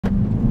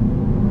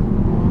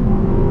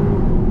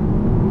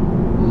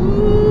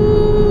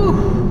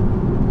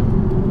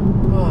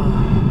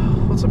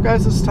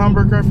guys? This is Tom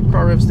Burkhardt from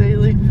Car Revs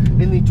Daily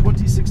in the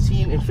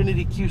 2016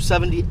 INFINITI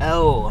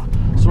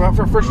Q70L. So we're out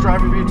for our first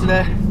drive review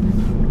today.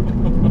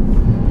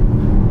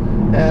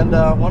 And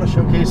I want to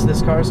showcase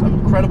this car's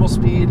incredible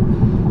speed,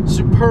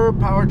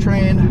 superb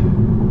powertrain,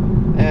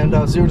 and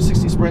 0 to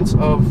 60 sprints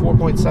of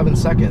 4.7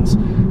 seconds.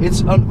 It's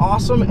an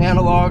awesome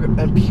analog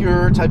and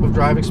pure type of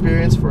drive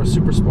experience for a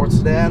super sports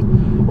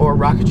sedan, or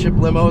rocket ship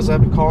limo as I've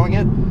been calling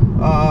it,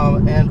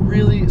 and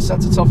really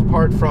sets itself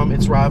apart from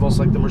its rivals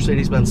like the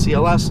Mercedes-Benz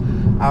CLS,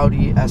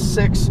 Audi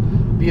S6,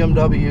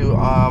 BMW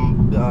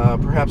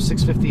perhaps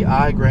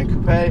 650i Grand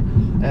Coupe,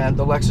 and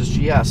the Lexus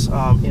GS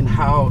in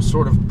how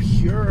sort of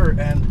pure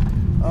and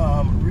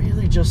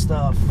really just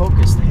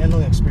focused the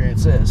handling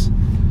experience is.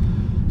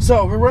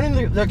 So we're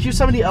running the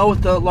Q70L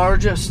with the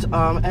largest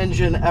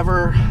engine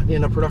ever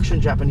in a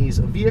production Japanese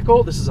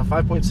vehicle. This is a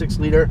 5.6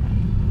 liter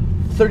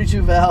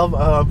 32 valve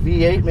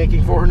V8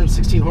 making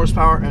 416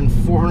 horsepower and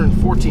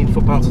 414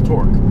 foot-pounds of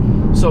torque.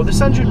 So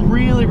this engine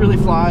really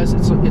flies.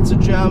 It's a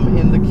gem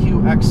in the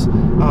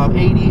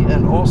QX80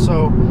 and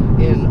also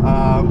in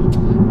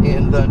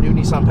the new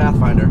Nissan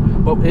Pathfinder.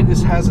 But it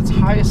has its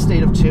highest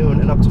state of tune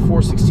and up to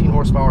 416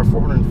 horsepower,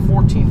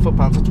 414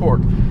 foot-pounds of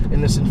torque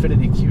in this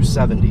INFINITI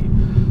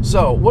Q70.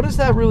 So what does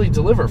that really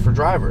deliver for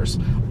drivers?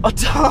 A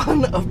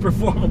ton of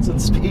performance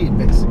and speed,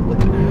 basically.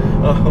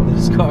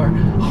 This car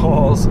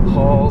hauls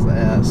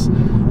ass,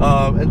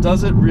 and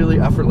does it really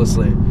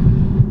effortlessly.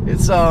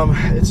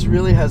 It's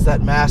really has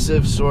that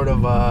massive sort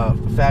of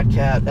fat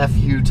cat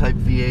FU type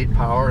V8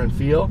 power and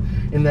feel,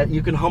 in that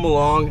you can hum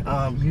along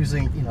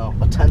using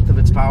a tenth of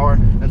its power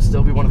and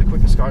still be one of the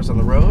quickest cars on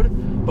the road.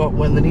 But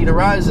when the need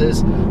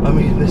arises, I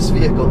mean, this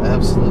vehicle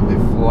absolutely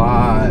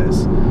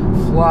flies.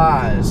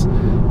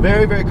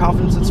 Very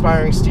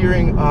confidence-inspiring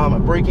steering,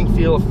 braking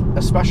feel,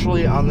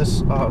 especially on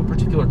this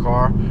particular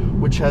car,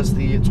 which has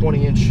the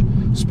 20-inch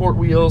sport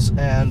wheels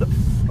and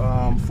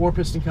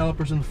 4-piston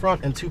calipers in the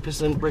front and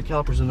 2-piston brake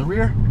calipers in the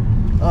rear,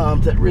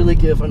 that really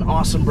give an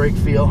awesome brake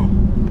feel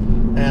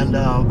and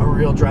a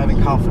real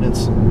driving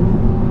confidence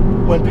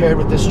when paired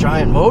with this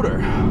giant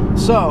motor.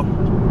 So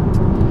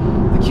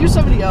the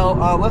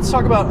Q70L, let's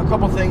talk about a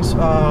couple things,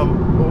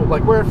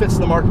 like where it fits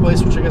in the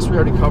marketplace, which I guess we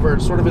already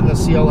covered, sort of in the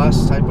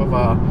CLS type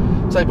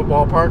of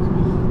ballpark,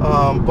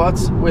 but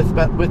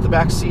with the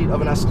back seat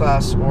of an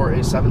S-Class or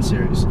a 7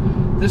 Series.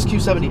 This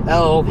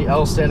Q70L, the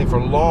L standing for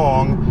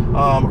long,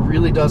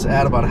 really does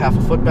add about a half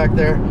a foot back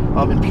there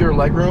in pure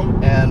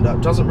legroom, and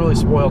doesn't really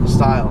spoil the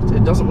style.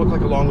 It doesn't look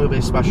like a long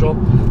wheelbase special.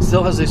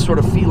 Still has these sort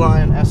of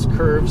feline-esque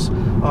curves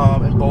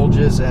and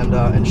bulges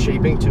and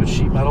shaping to its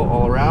sheet metal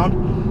all around.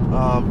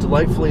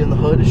 Delightfully in the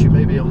hood, as you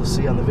may be able to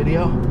see on the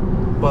video,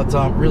 but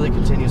really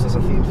continues as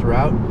a theme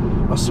throughout.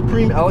 A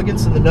supreme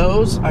elegance in the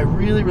nose. I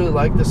really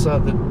like this, the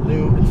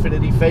new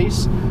INFINITI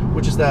face,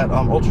 which is that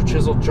ultra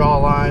chiseled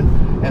jawline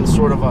and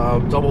sort of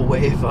a double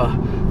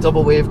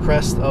wave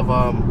crest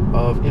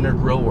of inner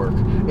grille work.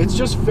 It's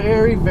just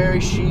very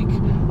chic.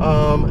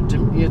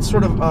 It's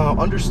sort of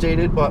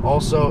understated, but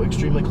also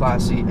extremely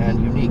classy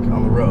and unique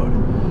on the road.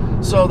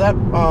 So that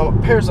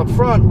pairs up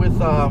front with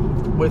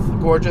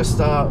gorgeous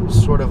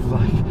sort of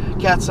like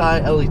cat's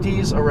eye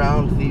LEDs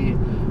around the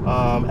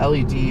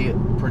LED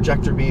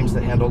projector beams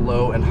that handle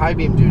low and high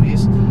beam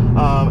duties,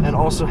 and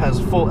also has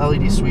full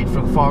LED suite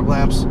for the fog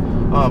lamps,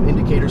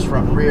 indicators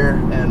front and rear,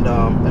 and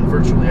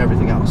virtually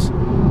everything else.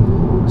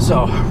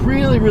 So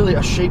really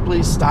a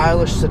shapely,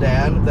 stylish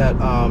sedan that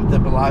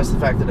belies the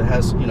fact that it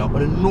has an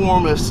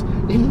enormous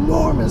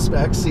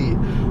back seat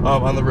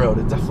on the road.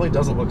 It definitely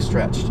doesn't look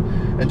stretched,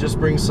 and just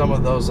brings some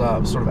of those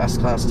sort of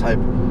S-Class type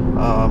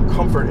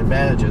comfort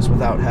advantages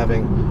without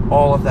having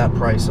all of that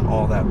price and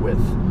all that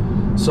width.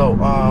 So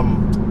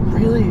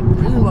really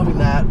loving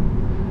that.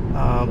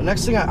 The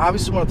next thing I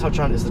obviously want to touch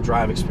on is the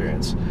drive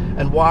experience,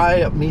 and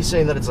why me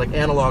saying that it's like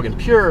analog and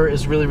pure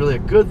is really a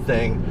good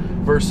thing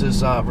versus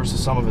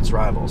some of its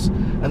rivals.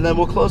 And then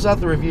we'll close out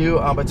the review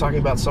by talking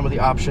about some of the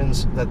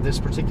options that this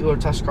particular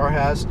test car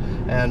has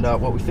and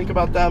what we think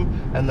about them,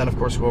 and then of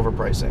course go over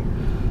pricing.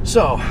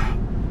 So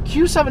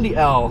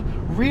Q70L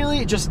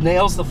really just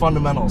nails the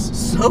fundamentals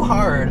so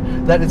hard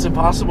that it's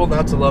impossible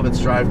not to love its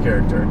drive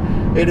character.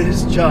 It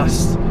is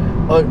just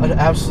an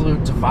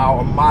absolute a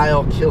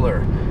mile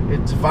killer.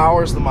 It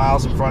devours the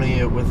miles in front of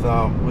you with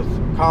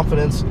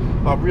confidence.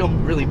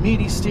 Really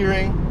meaty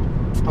steering,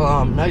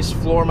 nice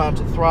floor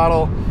mounted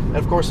throttle, and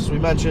of course, as we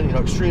mentioned,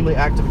 extremely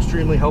active,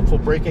 extremely helpful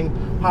braking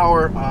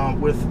power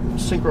with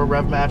synchro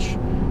rev match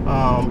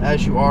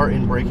as you are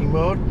in braking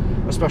mode,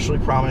 especially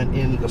prominent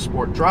in the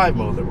sport drive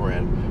mode that we're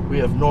in. We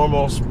have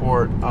normal,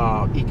 sport,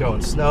 eco,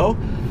 and snow.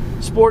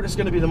 Sport is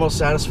going to be the most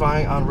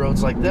satisfying on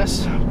roads like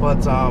this,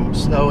 but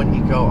snow and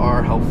eco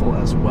are helpful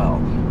as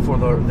well for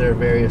their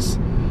various,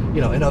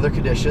 in other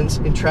conditions.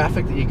 In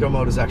traffic, the eco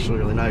mode is actually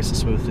really nice to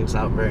smooth things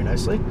out very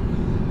nicely.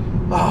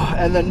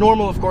 And then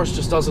normal, of course,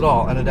 just does it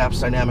all and adapts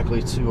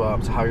dynamically to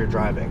how you're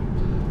driving.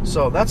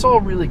 So that's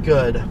all really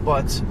good,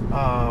 but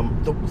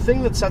the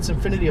thing that sets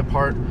Infiniti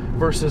apart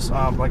versus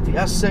like the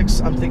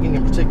S6, I'm thinking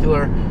in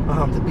particular,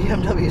 the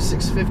BMW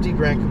 650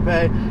 Grand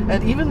Coupe,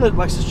 and even the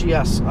Lexus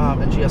GS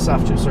and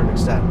GSF to a certain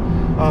extent,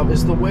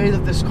 is the way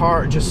that this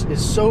car just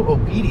is so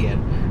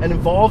obedient and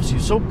involves you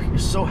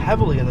so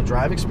heavily in the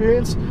drive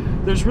experience.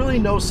 There's really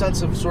no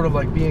sense of sort of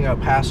like being a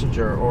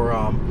passenger or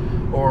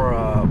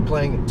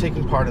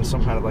taking part in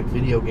some kind of like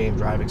video game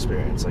drive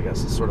experience. I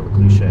guess it's sort of a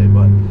cliche,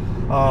 but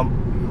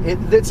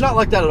it's not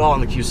like that at all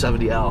in the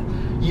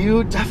Q70L.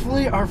 You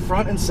definitely are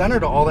front and center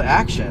to all the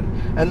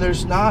action, and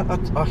there's not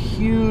a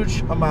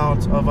huge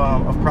amount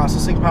of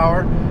processing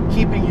power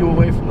keeping you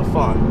away from the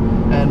fun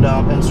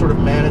and sort of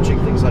managing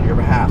things on your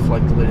behalf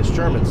like the latest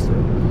Germans do.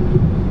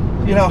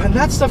 You know, and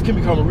that stuff can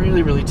become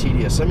really, really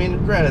tedious. I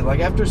mean, granted,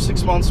 like after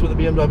 6 months with a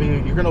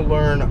BMW, you're going to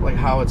learn like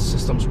how its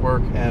systems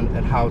work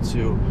and how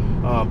to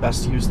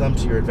best use them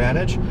to your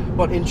advantage.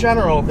 But in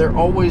general, they're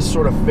always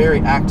sort of very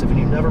active, and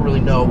you never really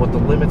know what the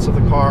limits of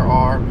the car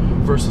are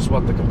versus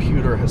what the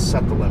computer has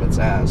set the limits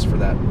as for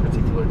that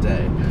particular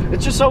day.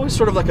 It's just always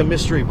sort of like a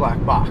mystery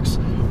black box.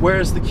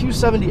 Whereas the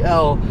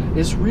Q70L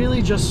is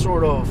really just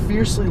sort of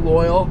fiercely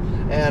loyal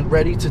and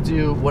ready to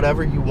do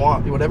whatever you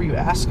want, whatever you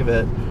ask of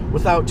it,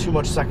 without too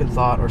much second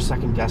thought or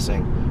second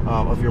guessing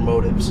of your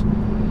motives.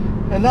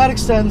 And that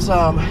extends,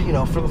 you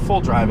know, for the full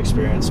drive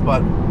experience,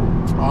 but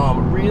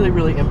really,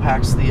 really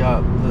impacts the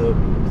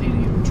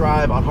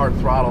drive on hard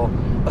throttle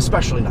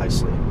especially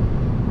nicely.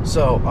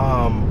 So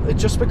it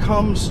just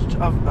becomes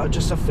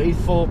just a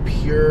faithful,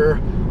 pure,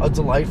 a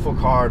delightful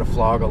car to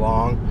flog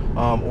along,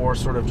 or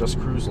sort of just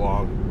cruise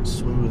along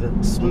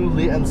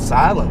smoothly and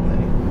silently.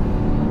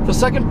 The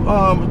second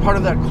part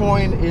of that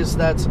coin is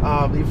that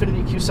the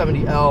Infiniti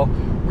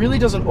Q70L really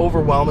doesn't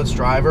overwhelm its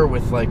driver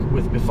with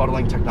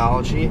befuddling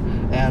technology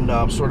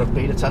and sort of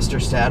beta tester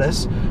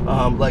status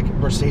like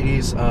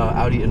Mercedes,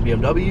 Audi, and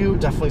BMW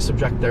definitely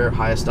subject their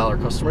highest dollar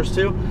customers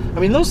to. I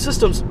mean, those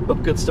systems, oh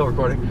good, still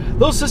recording.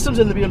 Those systems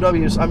in the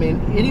BMWs, I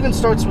mean, it even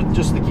starts with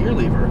just the gear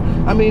lever.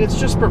 I mean, it's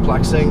just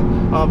perplexing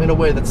in a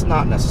way that's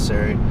not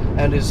necessary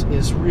and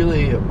is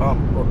really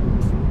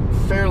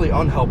fairly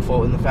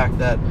unhelpful in the fact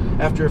that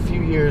after a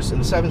few years in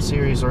the 7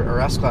 Series or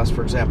S-Class,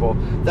 for example,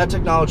 that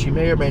technology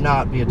may or may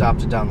not be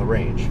adopted down the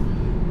range.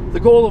 The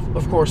goal,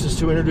 of course, is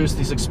to introduce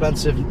these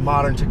expensive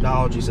modern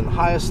technologies in the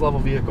highest level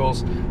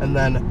vehicles and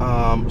then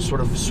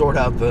sort of sort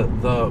out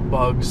the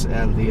bugs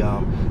and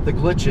the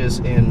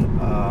glitches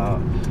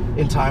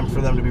in time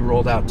for them to be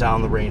rolled out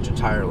down the range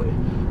entirely.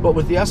 But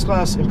with the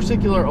S-Class in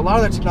particular, a lot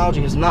of that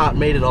technology has not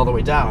made it all the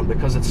way down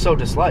because it's so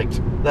disliked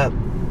that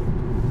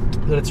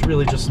it's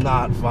really just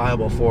not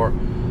viable for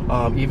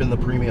even the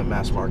premium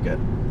mass market.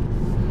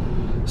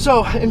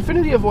 So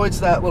Infiniti avoids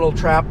that little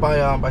trap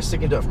by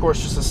sticking to, of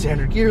course, just a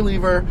standard gear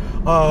lever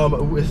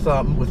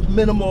with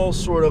minimal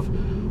sort of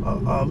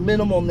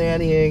minimal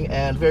nannying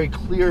and very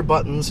clear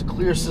buttons,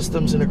 clear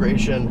systems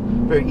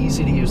integration, very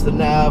easy to use the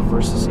nav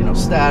versus, you know,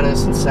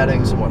 status and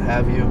settings and what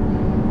have you.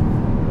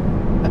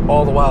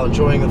 All the while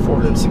enjoying the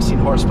 416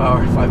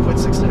 horsepower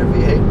 5.6 liter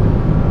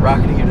V8,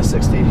 rocketing you to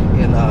 60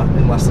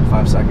 in less than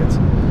 5 seconds.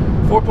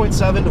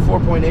 4.7 to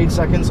 4.8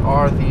 seconds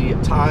are the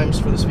times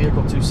for this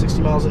vehicle to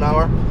 60 miles an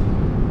hour.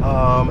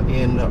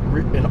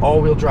 In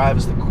all-wheel drive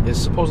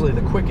is supposedly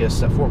the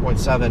quickest at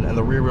 4.7, and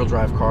the rear-wheel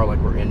drive car like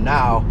we're in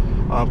now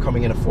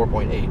coming in at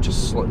 4.8,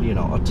 just, you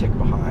know, a tick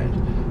behind,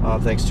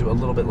 thanks to a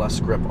little bit less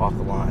grip off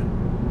the line.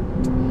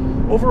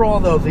 Overall,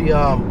 though,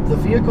 the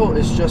vehicle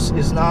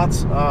is not.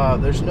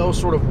 There's no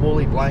sort of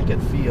woolly blanket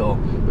feel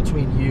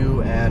between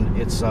you and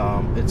its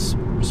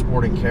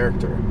sporting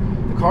character.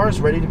 The car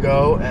is ready to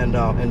go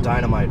and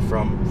dynamite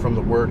from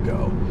the word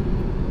go.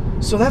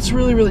 So that's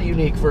really, really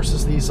unique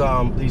versus these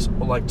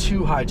like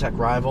two high-tech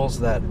rivals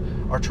that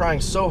are trying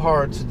so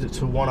hard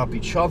to one-up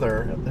each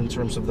other in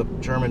terms of the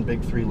German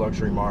big three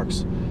luxury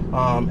marques,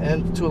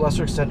 and to a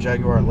lesser extent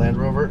Jaguar and Land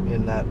Rover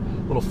in that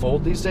little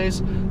fold these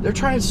days. They're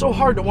trying so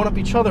hard to one-up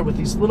each other with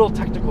these little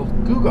technical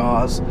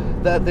gewgaws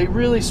that they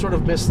really sort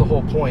of miss the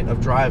whole point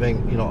of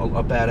driving, you know,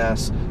 a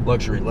badass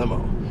luxury limo,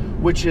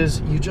 which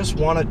is you just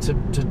want it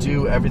to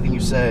do everything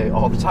you say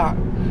all the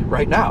time,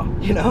 right now,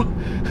 you know?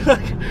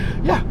 Like,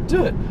 yeah,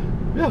 do it.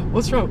 Yeah,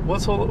 what's wrong?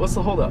 What's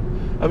the holdup?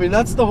 I mean,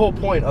 that's the whole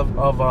point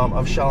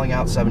of shelling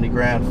out 70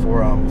 grand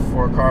for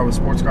a car with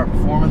sports car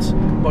performance,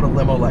 but a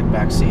limo-like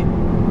backseat.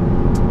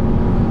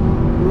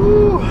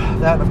 Woo,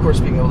 that, of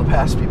course, being able to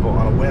pass people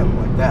on a whim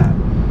like that.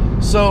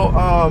 So,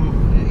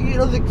 you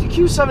know, the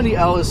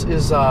Q70L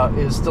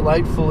is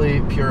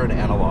delightfully pure and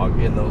analog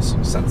in those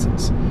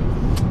senses.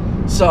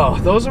 So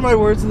those are my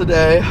words of the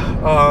day.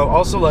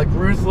 Also, like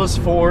ruthless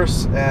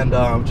force and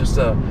just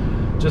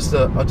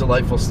a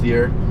delightful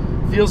steer.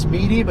 Feels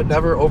meaty but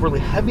never overly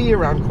heavy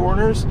around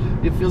corners.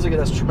 It feels like it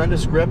has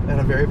tremendous grip and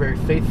a very, very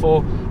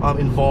faithful,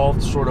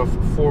 involved sort of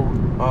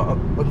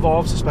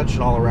involved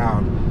suspension all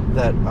around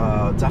that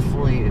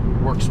definitely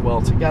works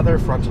well together,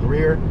 front and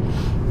rear.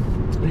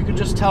 You can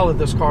just tell that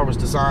this car was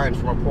designed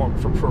from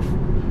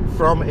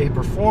a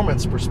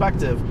performance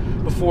perspective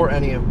before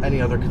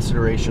any other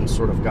considerations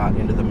sort of got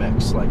into the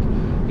mix, like,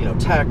 you know,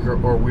 tech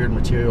or weird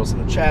materials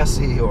in the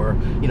chassis, or,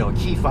 you know, a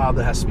key fob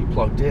that has to be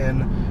plugged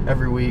in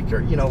every week,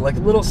 or, you know, like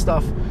little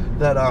stuff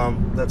that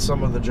that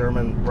some of the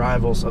German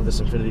rivals of this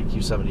INFINITI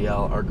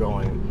Q70L are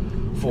going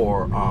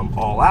for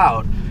all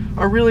out,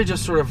 are really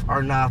just sort of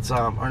are not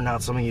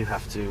something you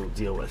have to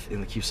deal with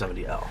in the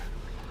Q70L.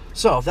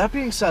 So that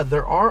being said,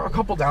 there are a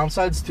couple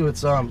downsides to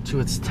its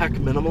tech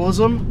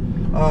minimalism.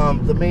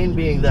 The main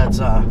being that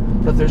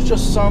there's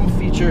just some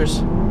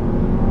features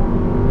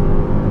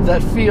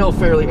that feel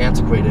fairly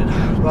antiquated.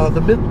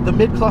 The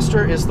mid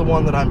cluster is the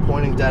one that I'm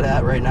pointing dead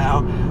at right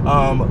now,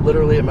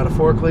 literally and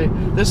metaphorically.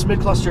 This mid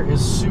cluster is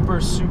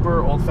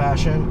super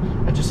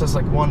old-fashioned and just has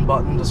like one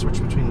button to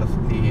switch between the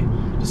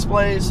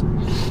displays.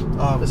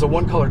 Is a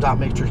one-color dot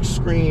matrix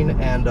screen,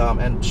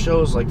 and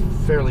shows like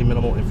fairly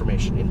minimal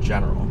information in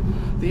general.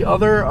 The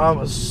other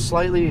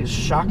slightly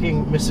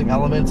shocking missing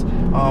element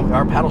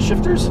are paddle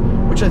shifters,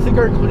 which I think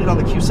are included on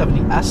the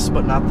Q70S,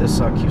 but not this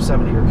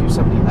Q70 or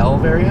Q70L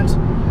variant.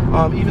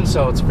 Even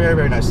so, it's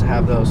very nice to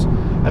have those.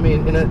 I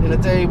mean, in a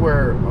day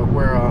where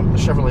the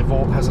Chevrolet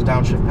Volt has a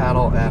downshift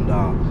paddle and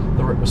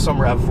some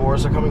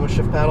RAV4s are coming with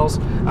shift paddles,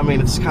 I mean,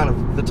 it's kind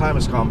of, the time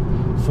has come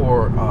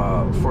for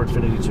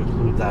INFINITI to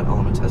include that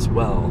element as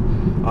well,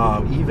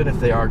 even if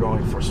they are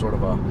going for sort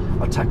of a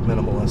tech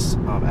minimalist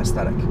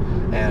aesthetic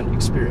and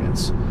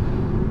experience.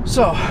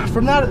 So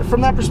from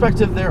that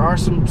perspective, there are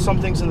some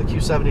things in the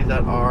Q70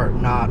 that are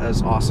not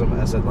as awesome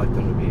as I'd like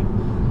them to be.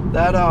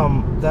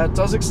 That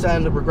does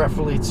extend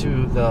regretfully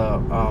to the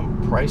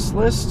price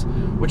list,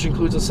 which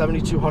includes a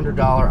 $7,200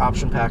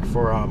 option pack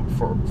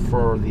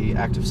for the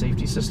active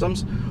safety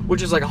systems,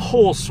 which is like a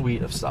whole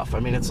suite of stuff. I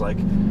mean, it's a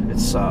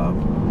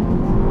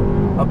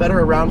better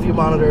around view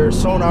monitor,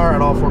 sonar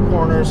at all four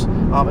corners,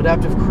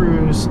 adaptive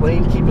cruise,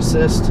 lane keep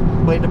assist,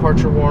 lane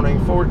departure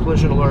warning, forward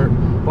collision alert,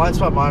 blind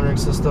spot monitoring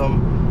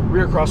system,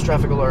 rear cross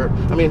traffic alert.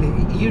 I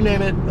mean, you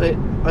name it,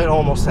 it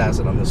almost has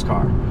it on this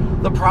car.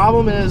 The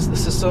problem is the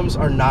systems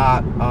are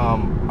not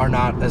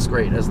as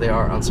great as they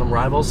are on some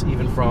rivals,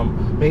 even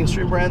from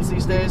mainstream brands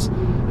these days.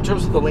 In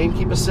terms of the lane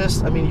keep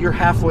assist, I mean, you're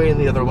halfway in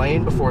the other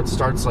lane before it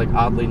starts like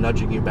oddly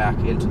nudging you back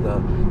into the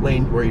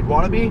lane where you'd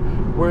want to be.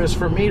 Whereas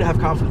for me to have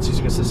confidence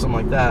using a system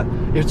like that,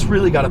 it's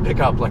really got to pick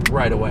up like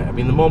right away. I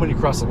mean, the moment you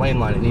cross the lane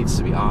line, it needs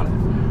to be on it.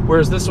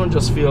 Whereas this one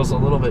just feels a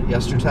little bit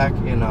yestertech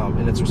in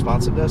its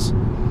responsiveness.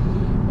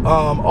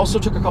 Also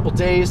took a couple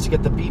days to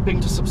get the beeping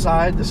to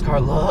subside. This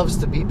car loves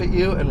to beep at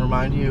you and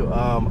remind you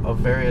of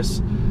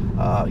various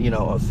you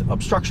know, of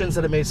obstructions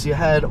that it may see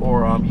ahead,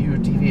 or you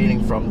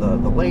deviating from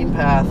the lane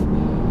path,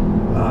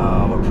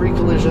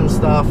 pre-collision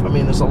stuff. I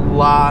mean, there's a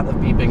lot of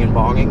beeping and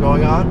bonging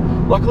going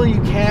on. Luckily,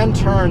 you can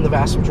turn the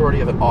vast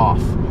majority of it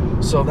off,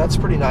 so that's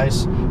pretty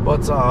nice.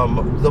 But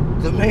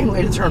the main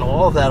way to turn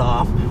all of that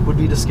off would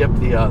be to skip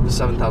the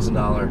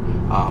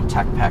 $7,000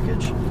 tech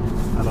package.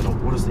 I don't know,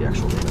 what is the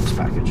actual name of this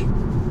package?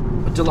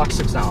 Deluxe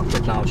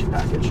technology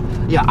package.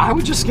 Yeah, I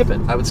would just skip it.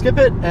 I would skip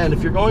it, and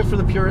if you're going for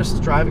the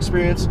purest drive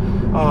experience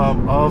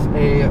of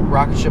a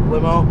rocket ship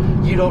limo,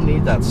 you don't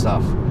need that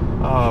stuff.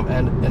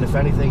 And if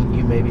anything,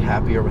 you may be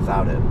happier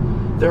without it.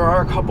 There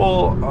are a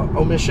couple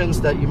omissions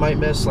that you might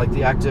miss, like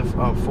the active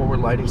forward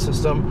lighting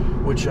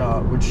system, which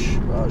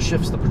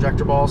shifts the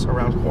projector balls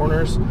around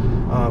corners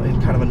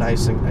in kind of a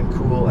nice and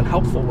cool and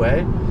helpful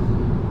way.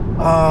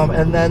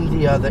 And then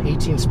the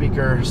 18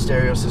 speaker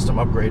stereo system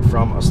upgrade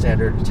from a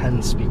standard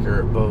 10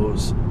 speaker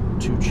Bose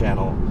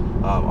 2-channel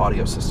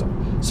audio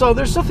system. So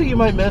there's stuff that you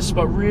might miss,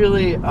 but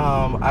really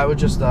I would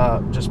just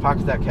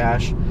pocket that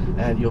cash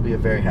and you'll be a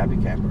very happy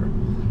camper.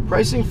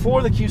 Pricing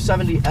for the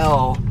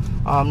Q70L,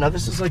 now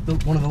this is like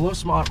one of the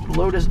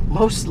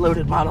most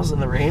loaded models in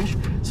the range.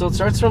 So it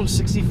starts from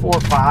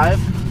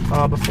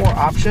 $64,500 before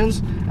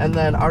options, and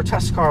then our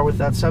test car with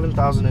that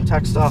 $7,000 in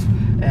tech stuff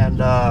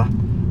and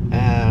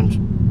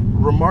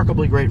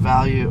remarkably great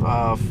value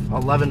of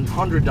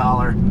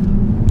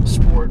 $1,100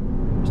 sport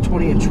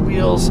 20-inch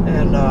wheels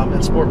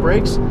and sport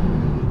brakes,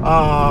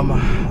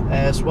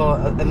 as well,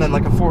 and then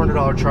like a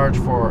 $400 charge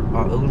for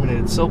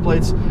illuminated sill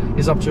plates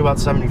is up to about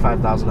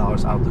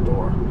 $75,000 out the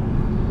door.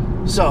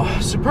 So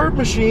superb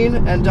machine,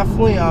 and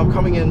definitely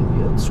coming in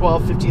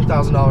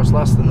 $12,000–$15,000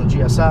 less than the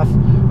GSF,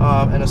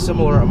 and a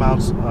similar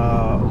amount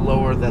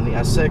lower than the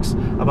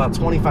S6, about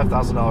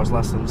 $25,000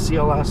 less than the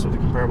CLS with a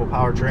comparable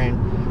powertrain,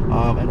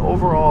 and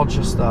overall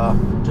just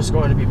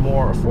going to be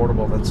more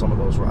affordable than some of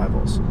those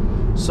rivals.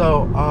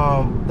 So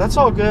that's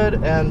all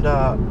good, and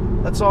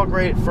that's all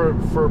great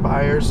for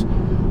buyers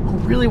who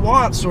really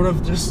want sort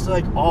of just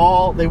like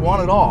they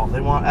want it all.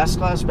 They want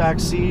S-Class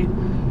backseat,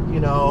 you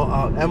know,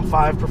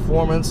 M5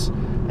 performance,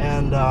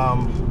 and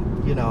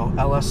you know,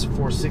 LS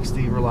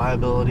 460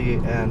 reliability,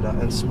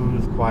 and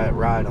smooth, quiet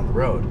ride on the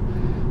road.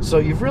 So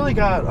you've really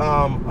got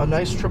a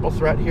nice triple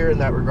threat here in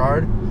that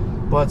regard.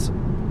 But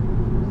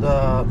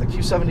the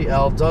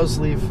Q70L does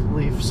leave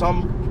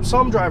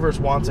some drivers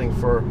wanting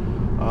for,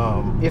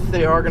 if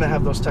they are going to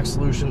have those tech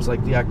solutions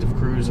like the active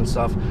cruise and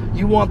stuff,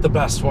 you want the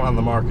best one on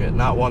the market,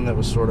 not one that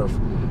was sort of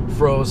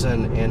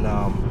frozen in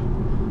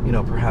you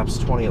know, perhaps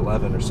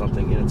 2011 or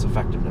something in its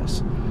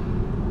effectiveness.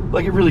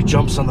 Like, it really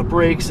jumps on the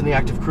brakes in the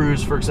active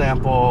cruise, for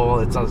example.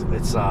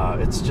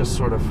 It's just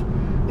sort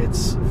of,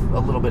 it's a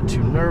little bit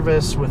too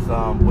nervous with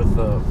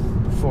the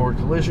forward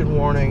collision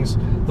warnings.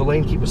 The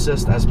lane keep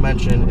assist, as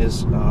mentioned,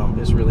 is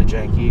really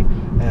janky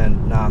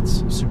and not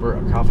super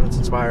confidence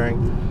inspiring.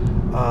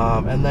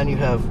 And then you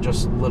have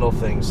just little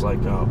things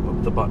like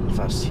the button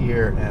fest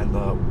here and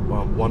the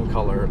one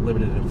color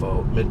limited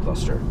info mid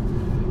cluster.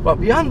 But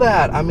beyond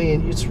that, I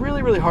mean, it's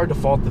really, really hard to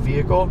fault the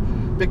vehicle,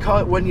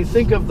 because when you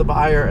think of the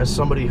buyer as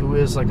somebody who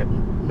is like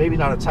maybe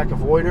not a tech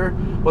avoider,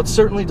 but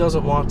certainly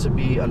doesn't want to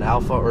be an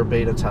alpha or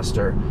beta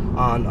tester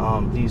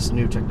on these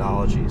new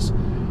technologies,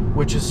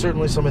 which is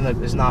certainly something that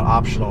is not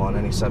optional on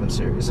any 7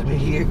 Series. I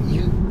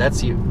mean,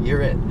 that's you.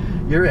 You're it.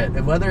 You're it.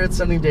 And whether it's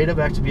sending data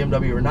back to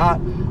BMW or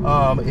not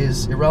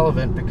is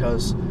irrelevant,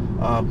 because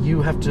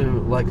you have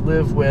to like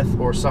live with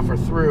or suffer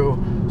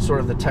through sort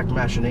of the tech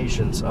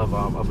machinations of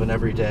an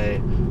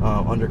everyday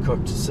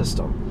undercooked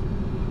system.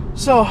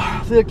 So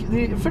the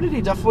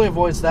Infiniti definitely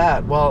avoids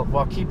that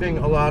while keeping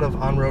a lot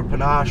of on-road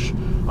panache,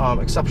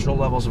 exceptional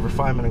levels of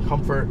refinement and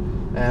comfort,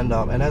 and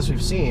as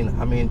we've seen,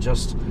 I mean,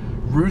 just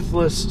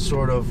ruthless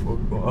sort of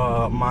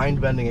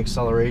mind-bending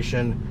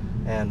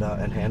acceleration and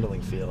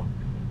handling feel.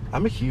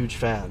 I'm a huge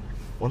fan.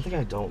 One thing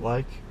I don't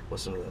like,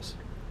 listen to this.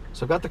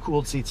 So I've got the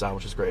cooled seats on,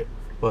 which is great,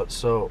 but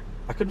so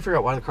I couldn't figure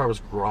out why the car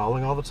was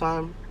growling all the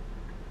time,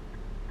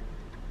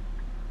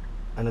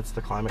 and it's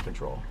the climate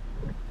control.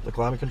 The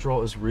climate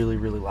control is really,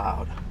 really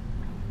loud.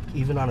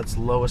 Even on its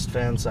lowest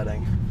fan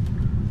setting,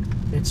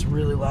 it's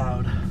really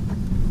loud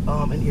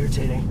and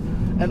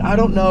irritating. And I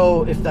don't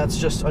know if that's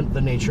just the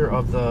nature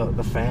of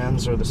the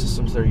fans or the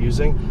systems they're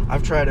using.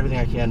 I've tried everything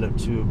I can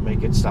to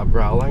make it stop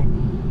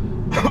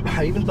growling.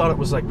 I even thought it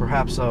was like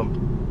perhaps a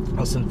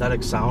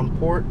synthetic sound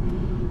port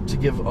to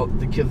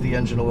give the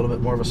engine a little bit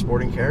more of a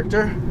sporting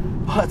character.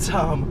 But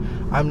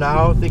I'm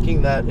now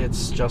thinking that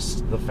it's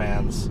just the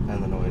fans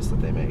and the noise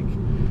that they make,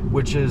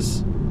 which is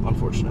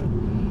unfortunate,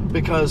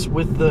 because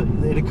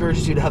it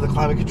encourages you to have the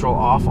climate control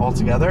off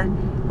altogether,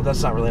 but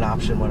that's not really an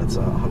option when it's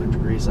 100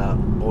 degrees out,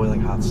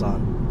 boiling hot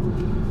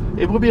sun.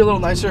 It would be a little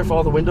nicer if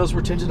all the windows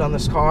were tinted on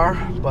this car,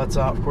 but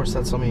of course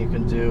that's something you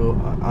can do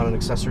on an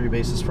accessory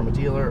basis from a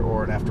dealer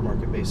or an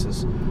aftermarket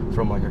basis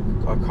from like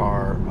a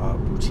car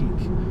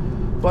boutique.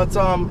 But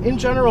in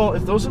general,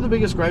 if those are the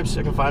biggest gripes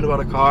you can find about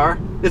a car,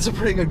 it's a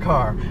pretty good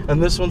car,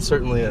 and this one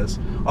certainly is.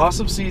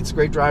 Awesome seats,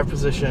 great drive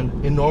position,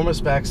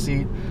 enormous back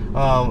seat,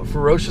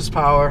 ferocious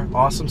power,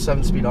 awesome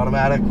 7-speed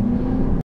automatic.